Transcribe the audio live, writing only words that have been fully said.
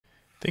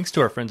Thanks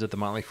to our friends at The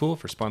Motley Fool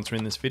for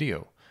sponsoring this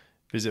video.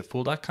 Visit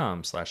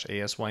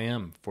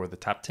fool.com/ASYM for the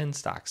top 10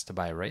 stocks to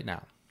buy right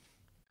now.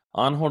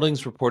 On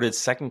Holdings reported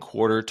second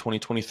quarter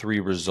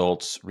 2023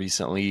 results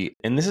recently,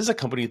 and this is a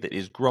company that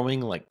is growing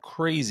like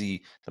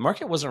crazy. The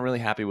market wasn't really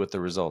happy with the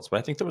results, but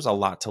I think there was a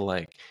lot to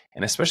like.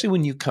 And especially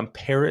when you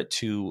compare it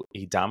to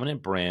a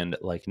dominant brand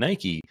like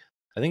Nike,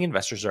 I think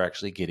investors are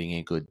actually getting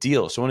a good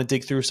deal. So I want to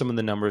dig through some of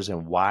the numbers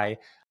and why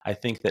I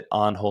think that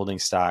On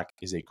Holdings stock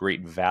is a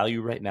great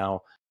value right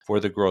now for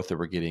the growth that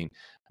we're getting.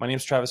 My name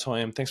is Travis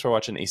Hoyam. Thanks for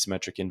watching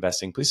Asymmetric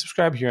Investing. Please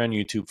subscribe here on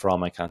YouTube for all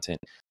my content.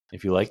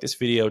 If you like this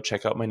video,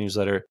 check out my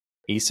newsletter,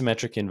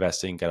 Asymmetric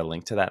Investing. Got a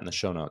link to that in the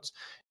show notes.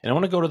 And I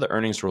want to go to the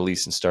earnings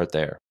release and start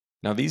there.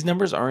 Now, these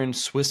numbers are in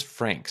Swiss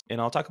francs,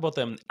 and I'll talk about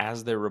them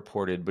as they're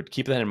reported, but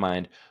keep that in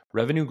mind.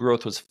 Revenue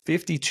growth was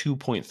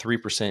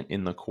 52.3%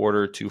 in the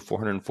quarter to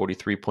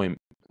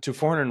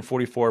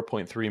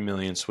 444.3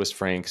 million Swiss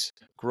francs.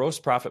 Gross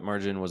profit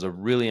margin was a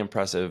really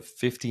impressive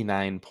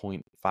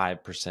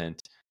 59.5%.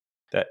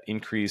 That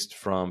increased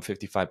from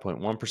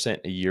 55.1%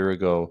 a year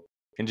ago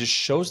and just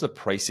shows the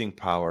pricing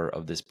power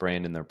of this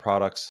brand and their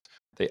products.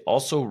 They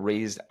also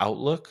raised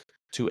outlook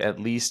to at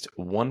least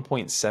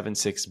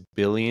 1.76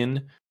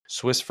 billion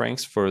Swiss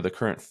francs for the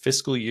current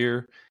fiscal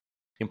year,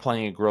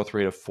 implying a growth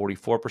rate of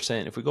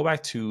 44%. If we go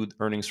back to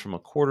earnings from a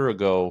quarter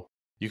ago,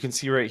 you can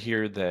see right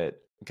here that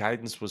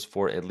guidance was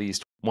for at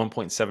least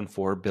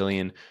 1.74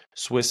 billion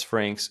Swiss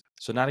francs.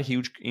 So not a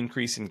huge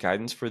increase in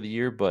guidance for the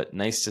year, but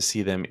nice to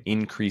see them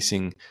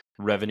increasing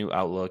revenue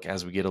outlook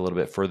as we get a little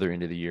bit further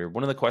into the year.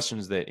 One of the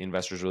questions that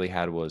investors really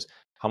had was,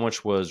 how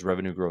much was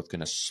revenue growth going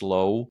to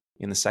slow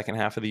in the second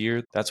half of the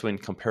year? That's when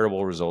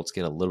comparable results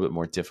get a little bit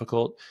more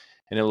difficult.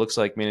 And it looks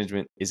like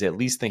management is at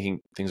least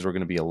thinking things were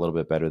going to be a little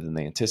bit better than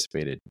they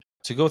anticipated.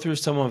 To go through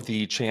some of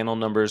the channel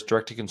numbers,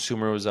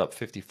 direct-to-consumer was up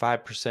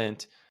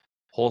 55%,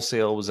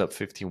 wholesale was up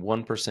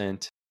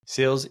 51%,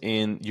 sales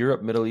in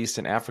Europe, Middle East,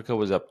 and Africa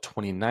was up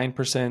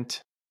 29%,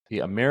 the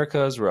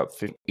Americas were up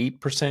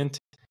 58%,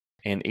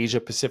 and Asia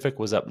Pacific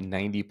was up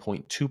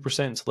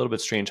 90.2%. It's a little bit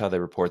strange how they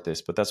report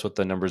this, but that's what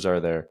the numbers are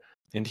there.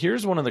 And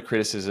here's one of the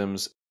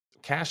criticisms: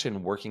 cash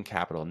and working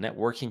capital. Net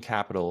working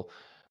capital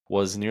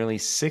was nearly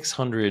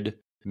 600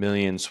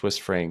 million Swiss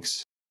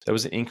francs. That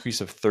was an increase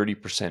of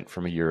 30%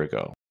 from a year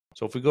ago.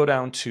 So if we go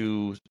down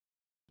to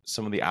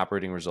some of the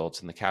operating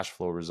results and the cash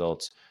flow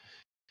results,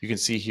 you can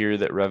see here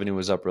that revenue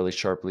was up really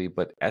sharply,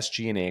 but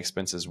SG&A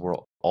expenses were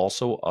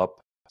also up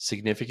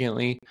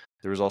significantly.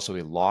 There was also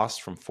a loss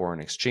from foreign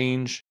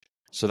exchange.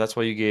 So that's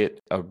why you get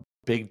a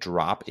big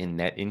drop in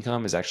net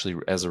income is actually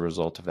as a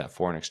result of that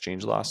foreign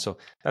exchange loss. So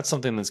that's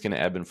something that's going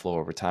to ebb and flow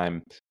over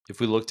time.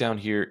 If we look down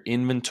here,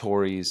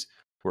 inventories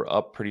were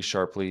up pretty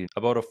sharply,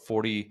 about a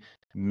 40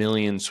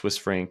 million Swiss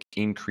franc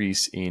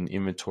increase in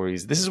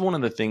inventories. This is one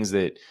of the things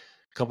that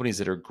companies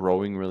that are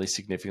growing really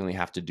significantly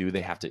have to do.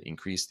 They have to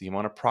increase the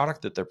amount of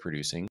product that they're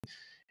producing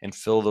and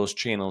fill those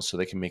channels so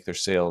they can make their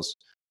sales.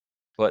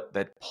 But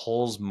that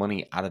pulls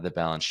money out of the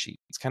balance sheet.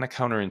 It's kind of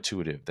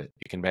counterintuitive that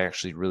it can be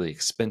actually really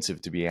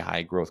expensive to be a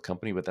high growth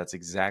company, but that's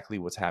exactly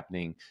what's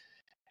happening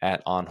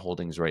at On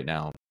Holdings right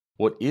now.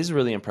 What is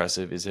really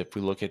impressive is if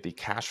we look at the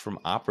cash from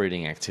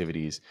operating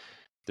activities,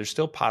 there's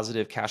still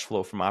positive cash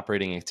flow from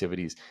operating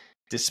activities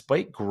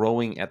despite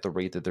growing at the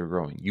rate that they're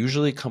growing.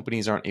 Usually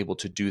companies aren't able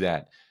to do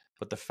that,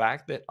 but the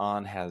fact that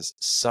On has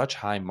such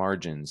high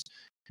margins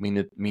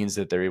means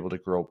that they're able to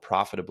grow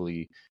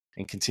profitably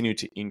and continue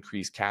to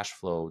increase cash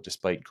flow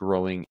despite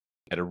growing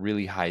at a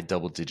really high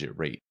double-digit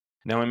rate.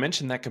 Now, I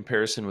mentioned that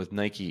comparison with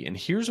Nike, and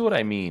here's what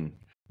I mean.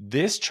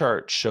 This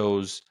chart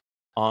shows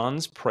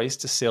On's price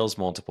to sales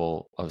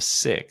multiple of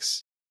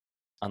 6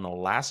 on the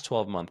last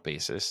 12-month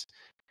basis,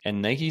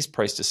 and Nike's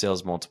price to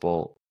sales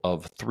multiple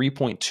of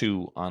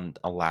 3.2 on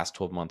a last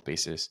 12-month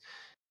basis.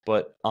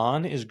 But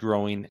On is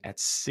growing at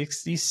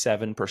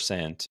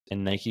 67%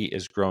 and Nike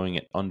is growing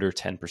at under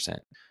 10%.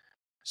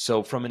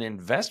 So from an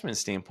investment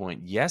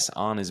standpoint, yes,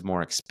 On is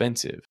more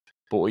expensive,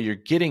 but what you're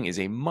getting is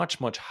a much,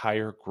 much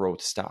higher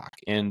growth stock.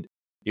 And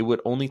it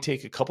would only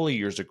take a couple of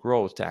years of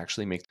growth to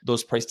actually make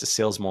those price to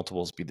sales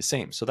multiples be the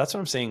same. So that's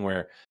what I'm saying,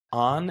 where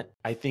On,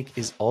 I think,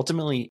 is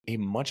ultimately a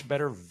much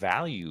better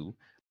value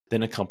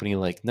than a company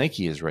like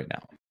Nike is right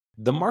now.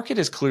 The market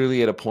is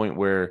clearly at a point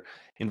where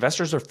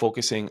investors are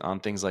focusing on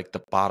things like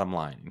the bottom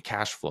line and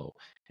cash flow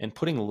and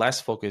putting less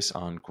focus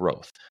on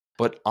growth.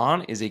 But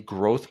On is a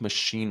growth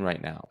machine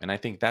right now. And I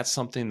think that's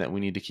something that we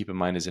need to keep in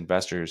mind as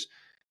investors,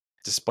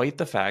 despite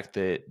the fact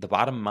that the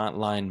bottom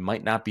line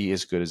might not be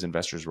as good as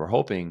investors were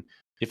hoping.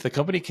 If the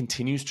company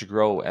continues to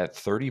grow at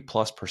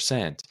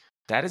 30+%,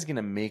 that is going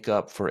to make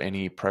up for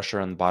any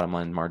pressure on the bottom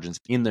line margins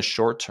in the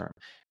short term.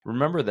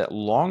 Remember that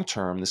long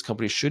term, this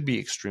company should be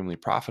extremely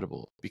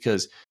profitable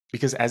because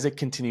as it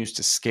continues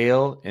to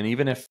scale, and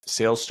even if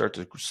sales start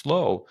to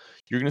slow,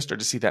 you're going to start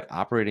to see that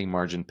operating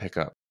margin pick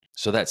up.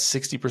 So that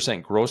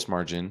 60% gross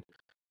margin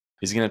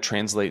is going to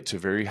translate to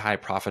very high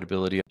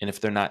profitability. And if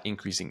they're not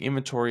increasing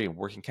inventory and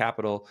working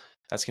capital,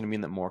 that's going to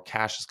mean that more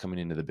cash is coming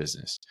into the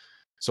business.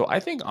 So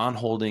I think On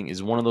Holding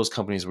is one of those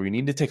companies where you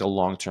need to take a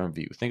long-term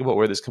view. Think about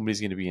where this company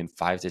is going to be in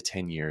 5 to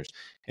 10 years,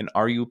 and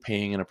are you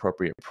paying an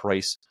appropriate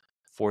price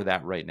for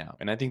that right now?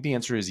 And I think the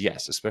answer is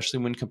yes, especially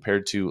when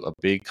compared to a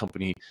big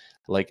company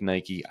like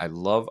Nike. I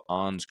love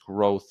On's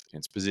growth,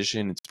 its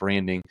position, its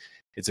branding,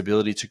 its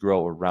ability to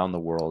grow around the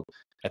world.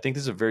 I think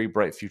there's a very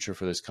bright future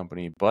for this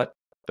company, but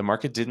the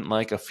market didn't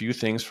like a few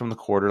things from the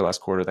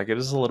last quarter that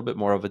gives us a little bit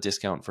more of a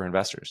discount for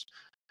investors.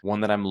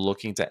 One that I'm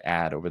looking to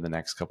add over the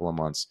next couple of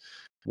months.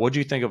 What do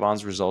you think of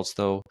On's results,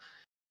 though?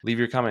 Leave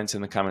your comments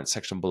in the comment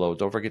section below.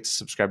 Don't forget to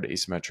subscribe to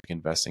Asymmetric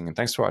Investing. And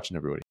thanks for watching,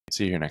 everybody.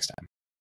 See you here next time.